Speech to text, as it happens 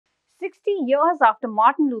60 years after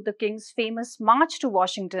Martin Luther King's famous March to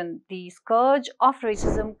Washington, the scourge of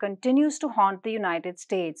racism continues to haunt the United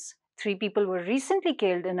States. 3 people were recently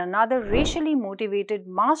killed in another racially motivated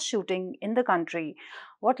mass shooting in the country.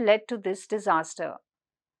 What led to this disaster?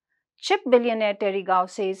 Chip billionaire Terry Gou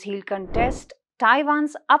says he'll contest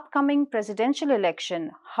Taiwan's upcoming presidential election.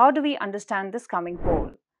 How do we understand this coming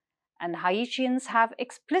poll? And Haitians have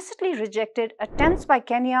explicitly rejected attempts by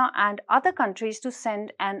Kenya and other countries to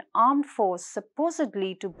send an armed force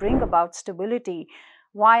supposedly to bring about stability.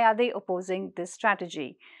 Why are they opposing this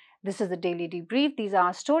strategy? This is the Daily Debrief. These are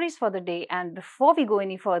our stories for the day. And before we go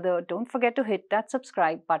any further, don't forget to hit that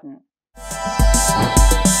subscribe button.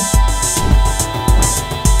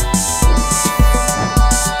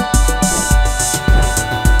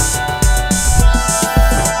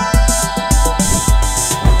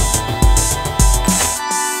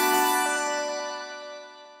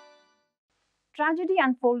 Tragedy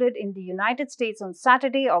unfolded in the United States on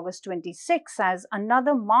Saturday, August 26, as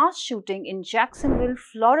another mass shooting in Jacksonville,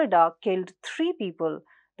 Florida, killed 3 people.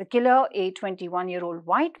 The killer, a 21-year-old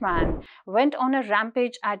white man, went on a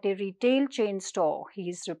rampage at a retail chain store. He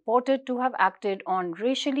is reported to have acted on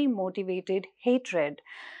racially motivated hatred.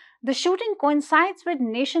 The shooting coincides with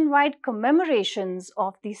nationwide commemorations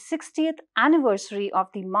of the 60th anniversary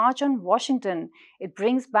of the March on Washington. It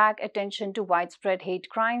brings back attention to widespread hate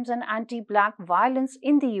crimes and anti-Black violence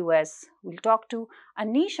in the US. We'll talk to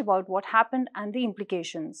Anish about what happened and the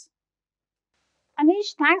implications.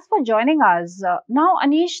 Anish, thanks for joining us. Now,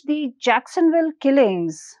 Anish, the Jacksonville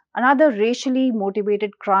killings, another racially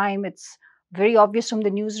motivated crime. It's very obvious from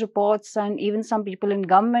the news reports, and even some people in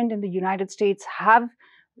government in the United States have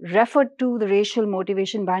referred to the racial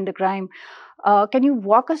motivation behind the crime. Can you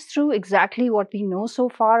walk us through exactly what we know so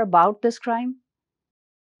far about this crime?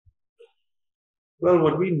 Well,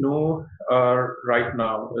 what we know right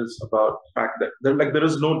now is about the fact that there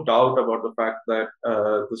is no doubt about the fact that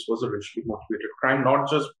this was a racially motivated crime, not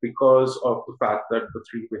just because of the fact that the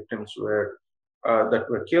 3 victims that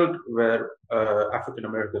were killed were African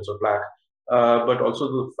Americans or Black, but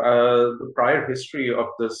also the prior history of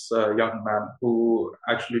this young man who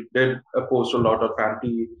actually did post a lot of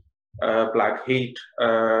anti-Black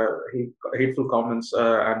hateful comments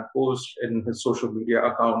and posts in his social media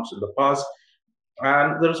accounts in the past.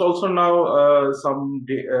 And there's also now some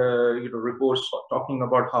reports talking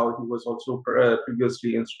about how he was also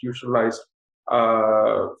previously institutionalized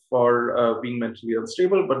for being mentally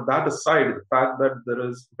unstable. But that aside, the fact that there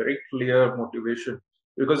is very clear motivation,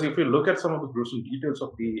 because if you look at some of the gruesome details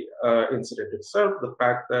of the incident itself, the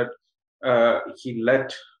fact that he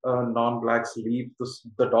let non-blacks leave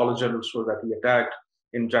the Dollar General store that he attacked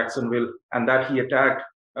in Jacksonville, and that he attacked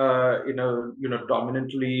in a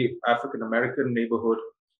dominantly African American neighborhood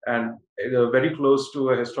and very close to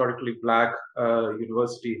a historically Black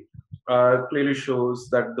university, clearly shows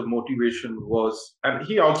that the motivation was. And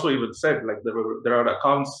he also even said, like, there are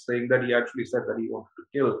accounts saying that he actually said that he wanted to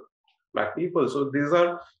kill Black people. So these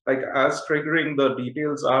are, like, as triggering the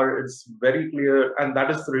details are, it's very clear, and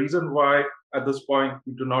that is the reason why at this point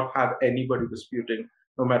we do not have anybody disputing,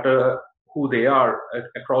 no matter who they are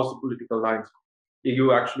across the political lines.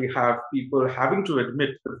 You actually have people having to admit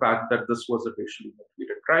the fact that this was a racially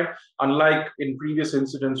motivated crime, unlike in previous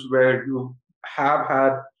incidents where you have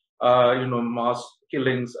had mass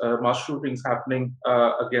killings, mass shootings happening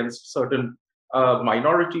against certain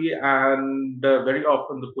minority, and very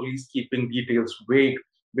often the police keeping details vague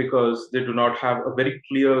because they do not have a very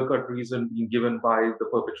clear-cut reason being given by the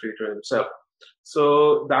perpetrator himself.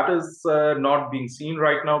 So that is not being seen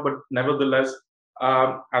right now, but nevertheless,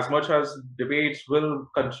 as much as debates will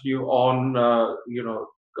continue on,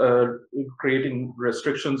 creating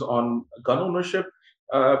restrictions on gun ownership,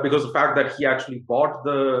 because the fact that he actually bought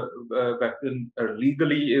the weapon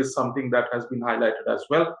legally is something that has been highlighted as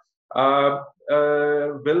well.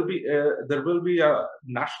 There will be a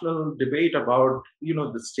national debate about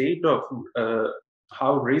the state of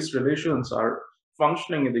how race relations are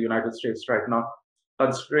functioning in the United States right now,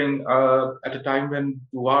 considering at a time when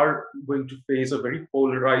you are going to face a very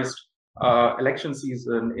polarized election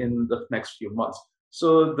season in the next few months.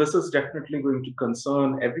 So this is definitely going to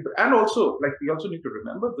concern everybody. And also, like, we also need to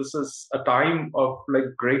remember, this is a time of,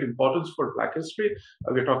 like, great importance for Black history.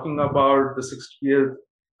 We're talking about the 60th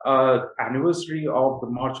anniversary of the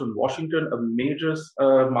March on Washington, a major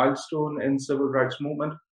milestone in civil rights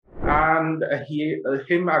movement. And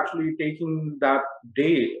him actually taking that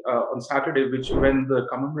day on Saturday, when the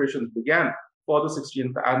commemorations began for the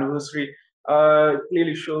 60th anniversary,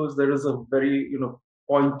 clearly shows there is a very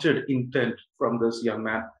pointed intent from this young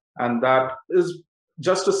man, and that is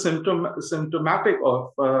just a symptomatic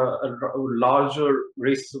of a larger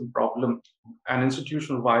racism problem and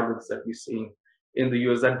institutional violence that we're seeing in the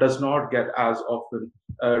US that does not get as often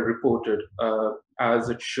reported as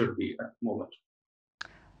it should be at the moment.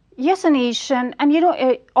 Yes, Anish, and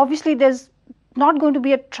obviously there's not going to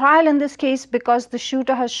be a trial in this case because the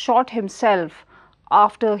shooter has shot himself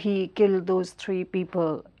after he killed those three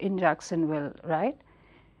people in Jacksonville, right?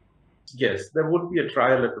 Yes, there would be a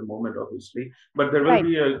trial at the moment, obviously, but there will Right.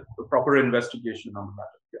 be a proper investigation on the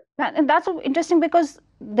matter. Yeah. And that's so interesting because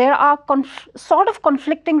there are sort of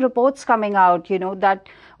conflicting reports coming out, that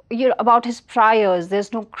about his priors.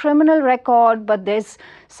 There's no criminal record, but there's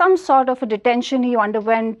some sort of a detention he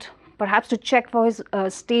underwent, perhaps to check for his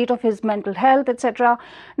state of his mental health, etc.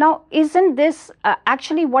 Now, isn't this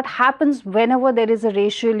actually what happens whenever there is a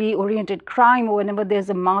racially oriented crime or whenever there's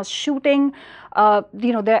a mass shooting?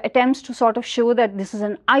 There are attempts to sort of show that this is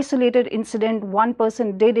an isolated incident, one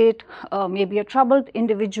person did it, maybe a troubled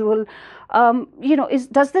individual.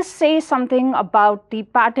 Does this say something about the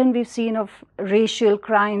pattern we've seen of racial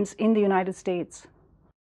crimes in the United States?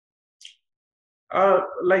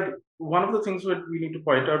 Like one of the things that we need to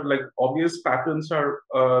point out, like obvious patterns are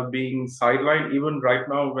being sidelined even right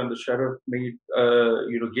now when the sheriff gave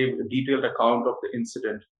a detailed account of the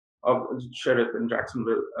incident of sheriff in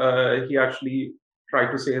Jacksonville. He actually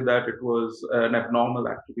tried to say that it was an abnormal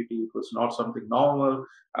activity, it was not something normal,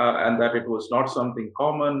 and that it was not something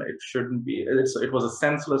common. It shouldn't be. It was a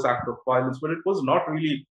senseless act of violence, but it was not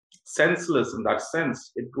really senseless in that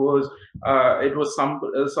sense. It was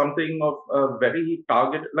something of a very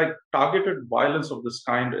targeted violence of this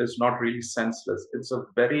kind is not really senseless. It's a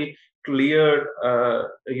very clear,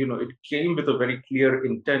 it came with a very clear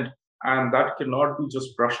intent, and that cannot be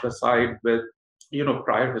just brushed aside with,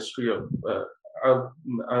 prior history of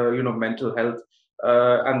mental health.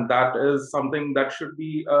 And that is something that should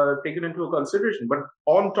be taken into consideration. But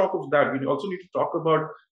on top of that, we also need to talk about,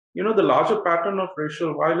 the larger pattern of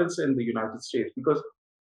racial violence in the United States, because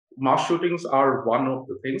mass shootings are one of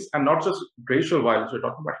the things, and not just racial violence. We're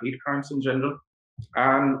talking about hate crimes in general,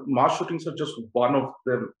 and mass shootings are just one of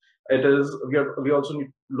them. It is we also need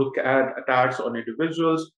to look at attacks on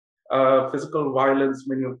individuals, physical violence,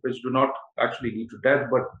 many of which do not actually lead to death,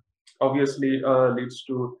 but obviously leads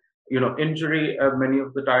to injury. Many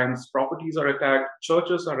of the times, properties are attacked,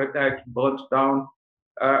 churches are attacked, burnt down.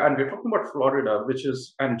 And we're talking about Florida,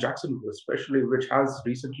 and Jacksonville especially, which has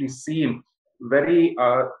recently seen very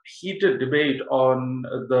heated debate on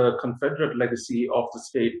the Confederate legacy of the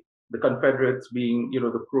state. The Confederates being,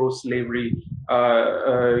 the pro-slavery,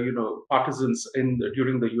 partisans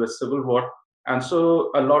during the U.S. Civil War, and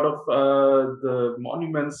so a lot of the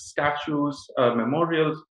monuments, statues,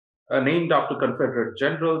 memorials named after Confederate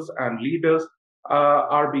generals and leaders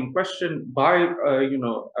are being questioned by,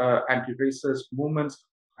 anti-racist movements,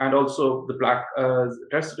 and also the Black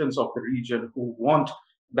residents of the region who want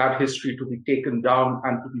that history to be taken down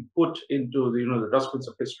and to be put into the dustbins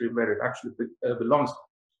of history where it actually belongs.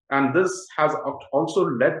 And this has also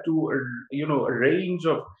led to a range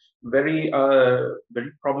of very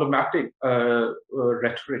problematic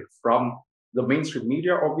rhetoric from the mainstream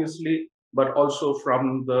media, obviously, but also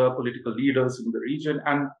from the political leaders in the region,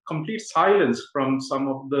 and complete silence from some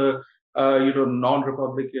of the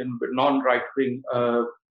non-Republican, non-right-wing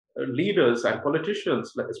leaders and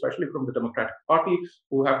politicians, especially from the Democratic Party,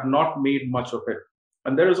 who have not made much of it.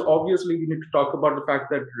 And there is obviously, we need to talk about the fact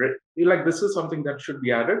that, this is something that should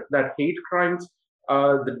be added, that hate crimes,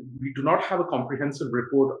 we do not have a comprehensive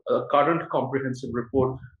report, a current comprehensive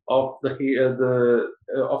report of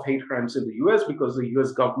of hate crimes in the US, because the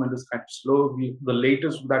US government is kind of slow. The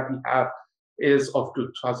latest that we have is of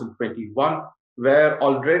 2021, where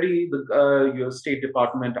already the US State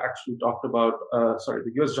Department actually talked about,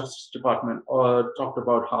 the US Justice Department talked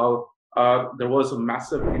about how there was a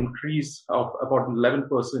massive increase of about 11%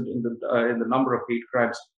 in the number of hate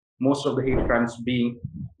crimes. Most of the hate crimes being,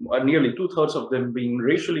 nearly 2/3 of them being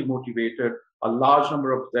racially motivated, a large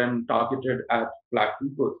number of them targeted at Black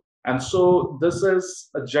people. And so this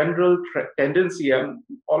is a general tendency, and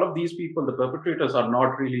all of these people, the perpetrators, are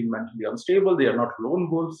not really mentally unstable. They are not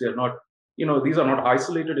lone wolves. They are not, these are not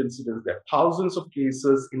isolated incidents. There are thousands of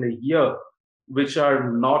cases in a year which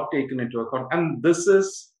are not taken into account. And this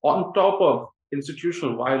is on top of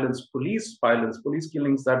institutional violence, police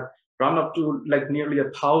killings that run up to like nearly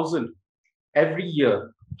 1,000 every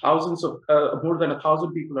year. Thousands of more than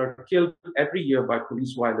 1,000 people are killed every year by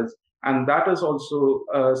police violence, and that is also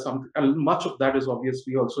something. And much of that is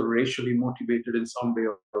obviously also racially motivated in some way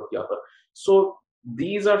or the other. So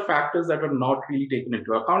these are factors that are not really taken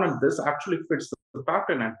into account, and this actually fits the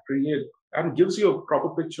pattern and and gives you a proper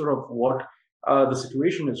picture of what the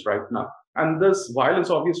situation is right now. And this violence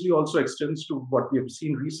obviously also extends to what we have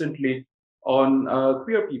seen recently on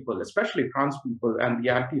queer people, especially trans people, and the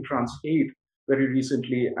anti-trans hate very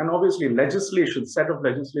recently, and obviously legislation, set of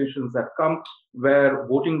legislations that come where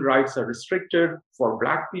voting rights are restricted for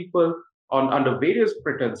Black people on under various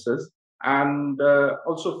pretenses, and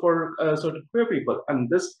also for certain queer people. And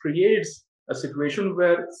this creates a situation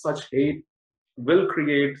where such hate will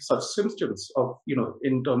create such symptoms of,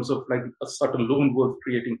 in terms of like a certain lone wolf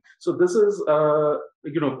creating. So this is,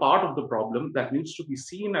 part of the problem that needs to be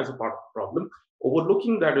seen as a part of the problem.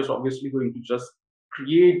 Overlooking that is obviously going to just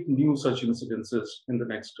create new such incidences in the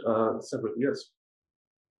next several years.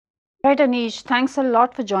 Right, Anish, thanks a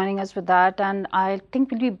lot for joining us with that. And I think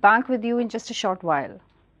we'll be back with you in just a short while.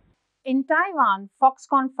 In Taiwan,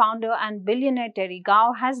 Foxconn founder and billionaire Terry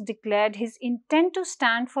Gou has declared his intent to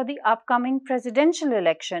stand for the upcoming presidential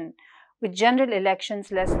election. With general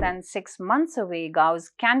elections less than 6 months away,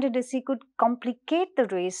 Gou's candidacy could complicate the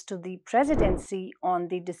race to the presidency on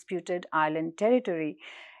the disputed island territory.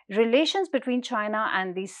 Relations between China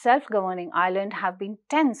and the self governing island have been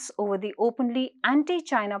tense over the openly anti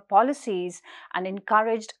China policies and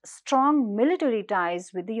encouraged strong military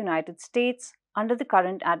ties with the United States under the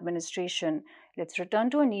current administration. Let's return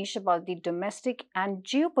to Anish about the domestic and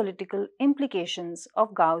geopolitical implications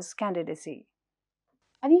of Gau's candidacy.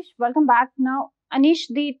 Anish, welcome back. Now, Anish,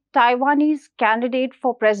 the Taiwanese candidate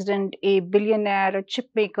for president, a billionaire, a chip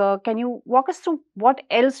maker, can you walk us through what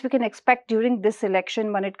else we can expect during this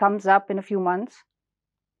election when it comes up in a few months?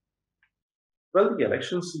 Well, the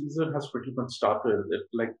election season has pretty much started.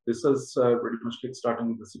 This is pretty much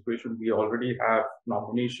kickstarting the situation. We already have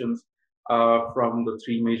nominations from the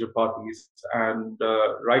three major parties, and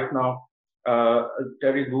right now, uh,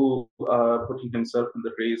 Terry Gou putting himself in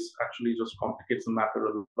the race actually just complicates the matter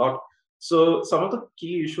a lot. So some of the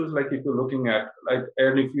key issues, like if you're looking at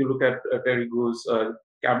and if you look at Terry Gou's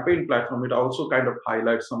campaign platform, it also kind of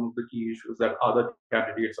highlights some of the key issues that other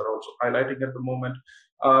candidates are also highlighting at the moment.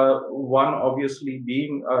 One obviously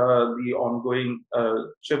being the ongoing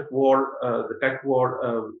chip war, the tech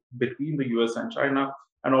war between the US and China,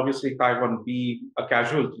 and obviously Taiwan being a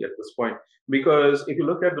casualty at this point. Because if you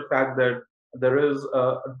look at the fact that there is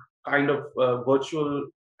a kind of virtual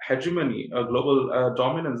hegemony, a global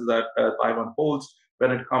dominance that Taiwan holds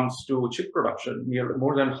when it comes to chip production,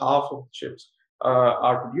 more than half of the chips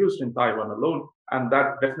are produced in Taiwan alone, and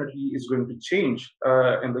that definitely is going to change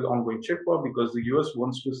in the ongoing chip war because the US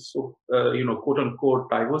wants to, quote unquote,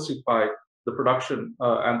 diversify the production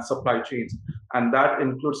and supply chains, and that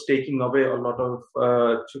includes taking away a lot of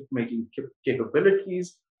chip making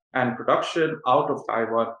capabilities and production out of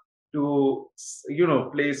Taiwan to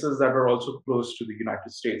places that are also close to the United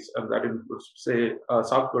States, and that includes, say,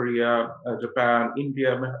 South Korea, Japan,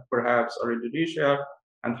 India, perhaps, or Indonesia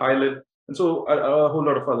and Thailand, and so a whole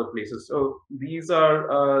lot of other places. So these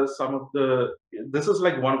are some of the. This is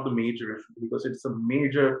like one of the major issues because it's a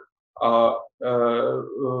major, uh, uh,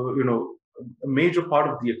 a major part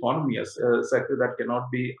of the economy as a sector that cannot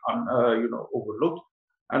be, overlooked.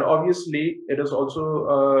 And obviously, it is also,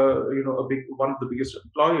 a big one of the biggest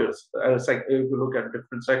employers. If you look at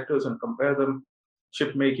different sectors and compare them,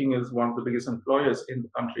 chip making is one of the biggest employers in the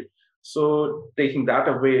country. So taking that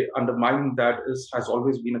away, undermining that has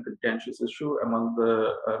always been a contentious issue among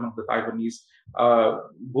the Taiwanese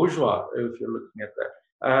bourgeois, if you're looking at that.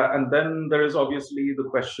 And then there is obviously the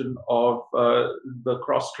question of the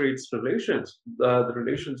cross-strait relations, the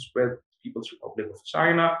relations with People's Republic of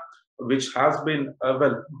China, which has been,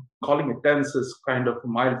 calling it tense is kind of a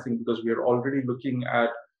mild thing because we are already looking at,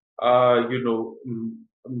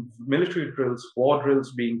 military drills, war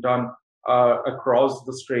drills being done across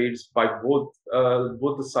the straits by both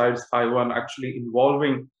the sides, Taiwan actually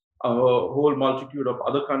involving a whole multitude of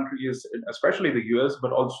other countries, especially the US,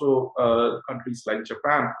 but also countries like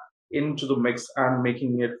Japan into the mix and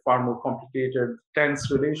making it far more complicated. Tense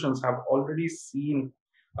relations have already seen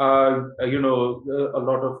a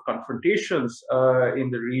lot of confrontations in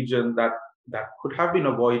the region that could have been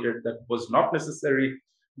avoided, that was not necessary,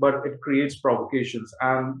 but it creates provocations,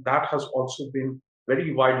 and that has also been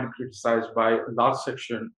very widely criticized by a large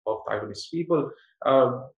section of Taiwanese people.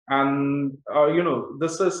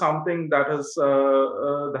 This is something that has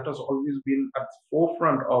always been at the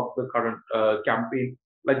forefront of the current campaign.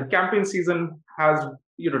 Like the campaign season has,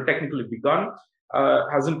 technically begun,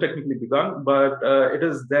 hasn't technically begun, but it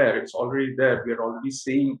is there. It's already there. We are already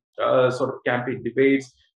seeing sort of campaign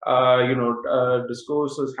debates,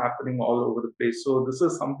 discourses happening all over the place. So this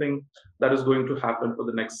is something that is going to happen for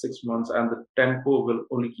the next 6 months, and the tempo will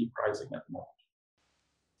only keep rising at the moment.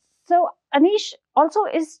 So, Anish, also,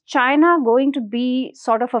 is China going to be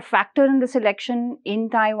sort of a factor in this election in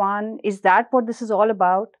Taiwan? Is that what this is all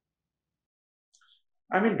about?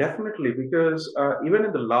 I mean, definitely, because even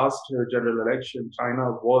in the last general election,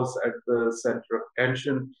 China was at the center of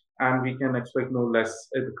attention, and we can expect no less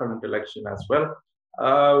in the current election as well.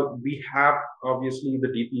 We have obviously the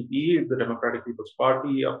DPP, the Democratic People's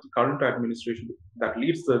Party of the current administration that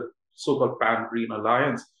leads the so-called Pan-Green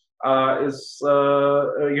Alliance, has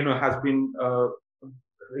been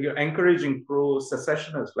encouraging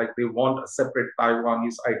pro-secessionists, like they want a separate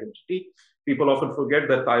Taiwanese identity. People often forget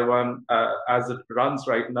that Taiwan, as it runs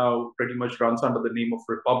right now, pretty much runs under the name of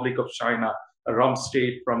Republic of China, a rump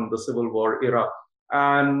state from the Civil War era.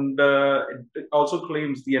 And it also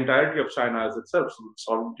claims the entirety of China as itself, so the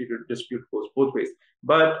sovereignty dispute goes both ways.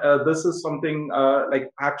 But this is something like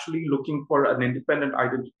actually looking for an independent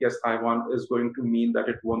identity as Taiwan is going to mean that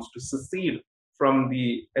it wants to secede from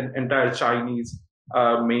the entire Chinese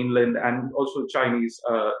mainland and also Chinese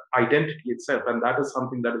identity itself, and that is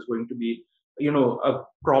something that is going to be, a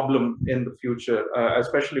problem in the future,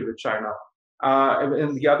 especially with China.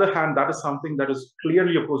 On the other hand, that is something that is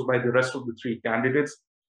clearly opposed by the rest of the three candidates,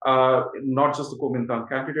 not just the Kuomintang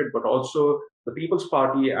candidate, but also the People's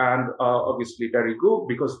Party and obviously Terry Gou,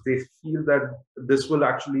 because they feel that this will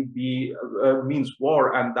actually be means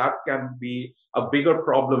war, and that can be a bigger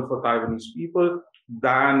problem for Taiwanese people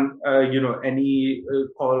than any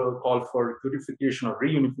call for unification or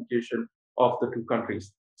reunification of the two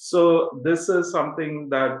countries. So this is something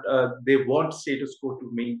that they want status quo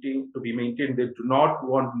to be maintained. They do not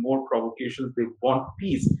want more provocations. They want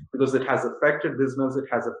peace because it has affected business, it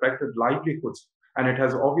has affected livelihoods, and it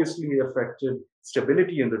has obviously affected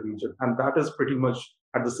stability in the region. And that is pretty much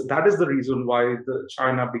that is the reason why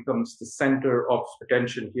China becomes the center of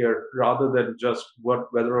attention here, rather than just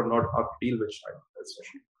whether or not how to deal with China,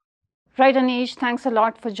 especially. Right, Anish, thanks a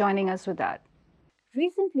lot for joining us with that.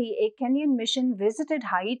 Recently, a Kenyan mission visited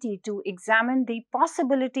Haiti to examine the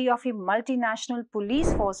possibility of a multinational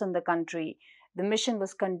police force in the country. The mission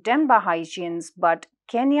was condemned by Haitians, but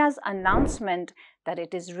Kenya's announcement that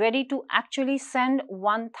it is ready to actually send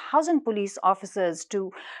 1,000 police officers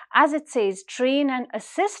to, as it says, train and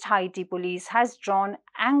assist Haiti police has drawn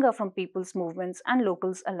anger from people's movements and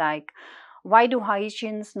locals alike. Why do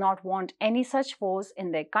Haitians not want any such force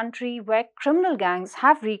in their country where criminal gangs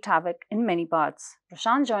have wreaked havoc in many parts?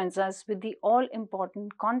 Prashant joins us with the all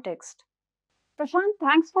important context. Prashant,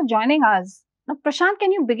 thanks for joining us. Now, Prashant,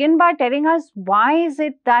 can you begin by telling us why is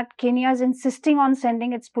it that Kenya is insisting on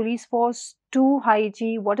sending its police force to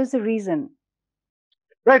Haiti? What is the reason?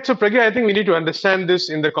 Right. So, Pragya, I think we need to understand this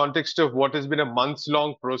in the context of what has been a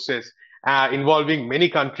months-long process involving many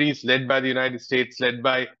countries, led by the United States, led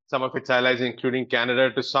by some of its allies, including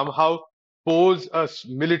Canada, to somehow pose a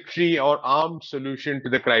military or armed solution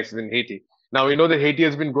to the crisis in Haiti. Now, we know that Haiti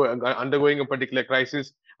has been undergoing a particular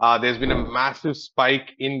crisis. There's been a massive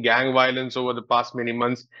spike in gang violence over the past many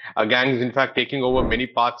months. Gangs, in fact, taking over many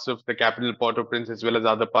parts of the capital, Port-au-Prince, as well as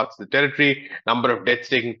other parts of the territory. Number of deaths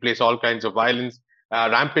taking place, all kinds of violence.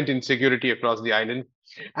 Rampant insecurity across the island.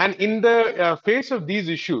 And in the face of these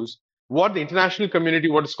issues, what the international community,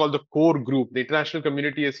 what is called the core group, the international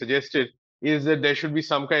community has suggested is that there should be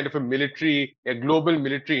some kind of a global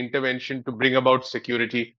military intervention to bring about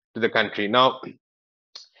security to the country. Now,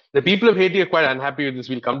 the people of Haiti are quite unhappy with this.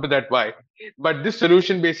 We'll come to that why. But this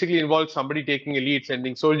solution basically involves somebody taking a lead,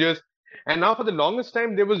 sending soldiers. And now, for the longest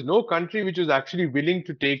time, there was no country which was actually willing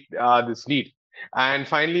to take this lead. And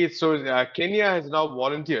finally, Kenya has now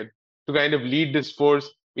volunteered to kind of lead this force.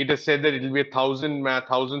 It has said that it will be a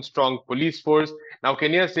thousand strong police force. Now,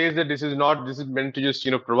 Kenya says that this is meant to just,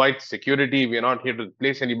 provide security. We are not here to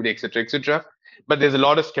replace anybody, etc., etc. But there's a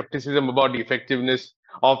lot of skepticism about the effectiveness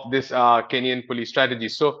of this Kenyan police strategy.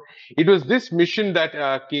 So it was this mission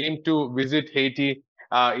that came to visit Haiti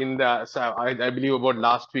I believe about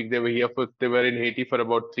last week. They were in Haiti for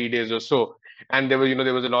about 3 days or so. And there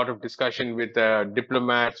was a lot of discussion with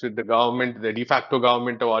diplomats, with the government, the de facto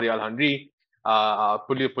government of Ariel Henry,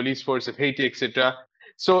 police force of Haiti, etc.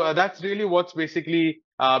 So that's really what's basically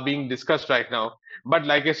being discussed right now. But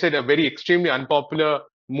like I said, a very extremely unpopular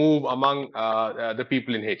move among the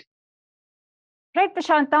people in Haiti. Right,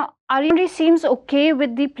 Prashanta, Ariandri seems okay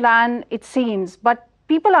with the plan, it seems, but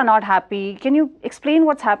people are not happy. Can you explain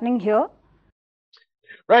what's happening here?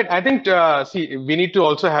 Right. I think, we need to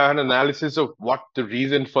also have an analysis of what the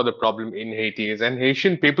reason for the problem in Haiti is. And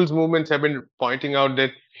Haitian people's movements have been pointing out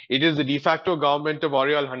that it is the de facto government of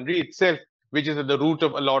Ariel Henry itself which is at the root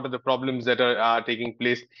of a lot of the problems that are taking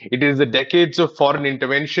place. It is the decades of foreign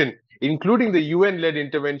intervention, including the UN-led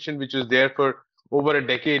intervention, which was there for over a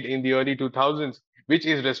decade in the early 2000s, which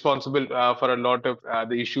is responsible for a lot of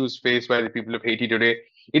the issues faced by the people of Haiti today.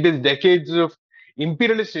 It is decades of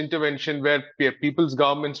imperialist intervention where people's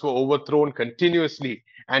governments were overthrown continuously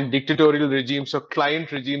and dictatorial regimes or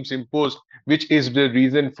client regimes imposed, which is the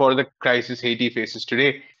reason for the crisis Haiti faces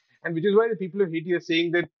today. And which is why the people of Haiti are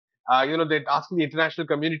saying that, they're asking the international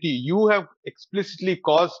community, you have explicitly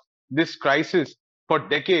caused this crisis for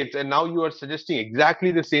decades, and now you are suggesting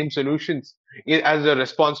exactly the same solutions as a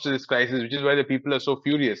response to this crisis, which is why the people are so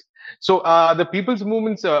furious. So the people's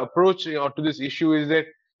movement's approach to this issue is that,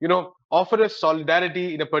 offer us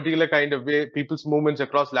solidarity in a particular kind of way. People's movements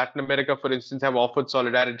across Latin America, for instance, have offered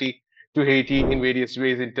solidarity to Haiti in various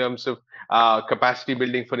ways in terms of capacity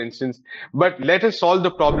building, for instance. But let us solve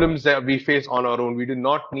the problems that we face on our own. We do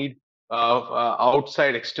not need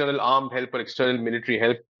outside external armed help or external military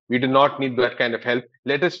help. We do not need that kind of help.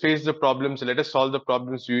 Let us face the problems. Let us solve the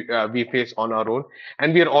problems we face on our own.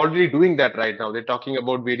 And we are already doing that right now. They're talking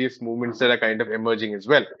about various movements that are kind of emerging as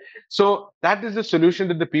well. So that is the solution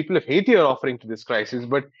that the people of Haiti are offering to this crisis.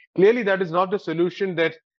 But clearly, that is not the solution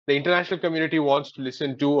that the international community wants to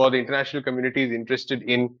listen to, or the international community is interested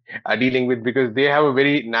in dealing with, because they have a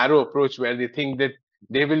very narrow approach where they think that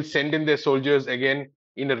they will send in their soldiers again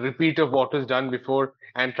in a repeat of what was done before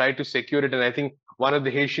and try to secure it. And I think one of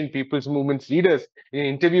the Haitian People's Movement's leaders in an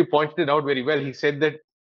interview pointed it out very well. He said that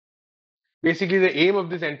basically the aim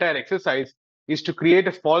of this entire exercise is to create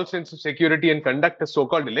a false sense of security and conduct a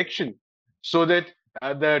so-called election so that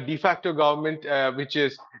the de facto government, which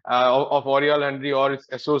is of Oriol Henry or its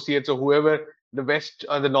associates or whoever the West,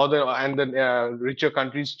 the Northern and the richer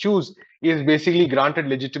countries choose, is basically granted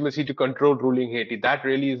legitimacy to control ruling Haiti. That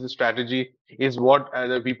really is the strategy, is what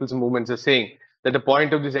the people's movements are saying. That the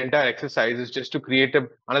point of this entire exercise is just to create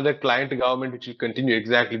another client government which will continue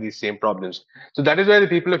exactly these same problems. So that is why the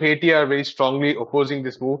people of Haiti are very strongly opposing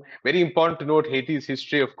this move. Very important to note Haiti's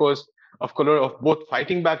history, of course, of both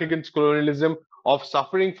fighting back against colonialism, of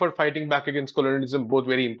suffering for fighting back against colonialism, both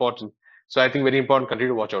very important. So I think very important country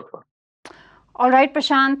to watch out for. All right,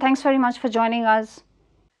 Prashant, thanks very much for joining us.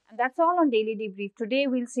 And that's all on Daily Debrief today.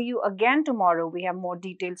 We'll see you again tomorrow. We have more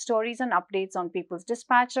detailed stories and updates on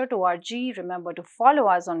peoplesdispatcher.org. Remember to follow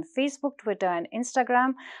us on Facebook, Twitter, and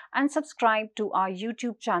Instagram, and subscribe to our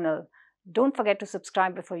YouTube channel. Don't forget to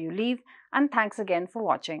subscribe before you leave, and thanks again for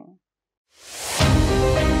watching.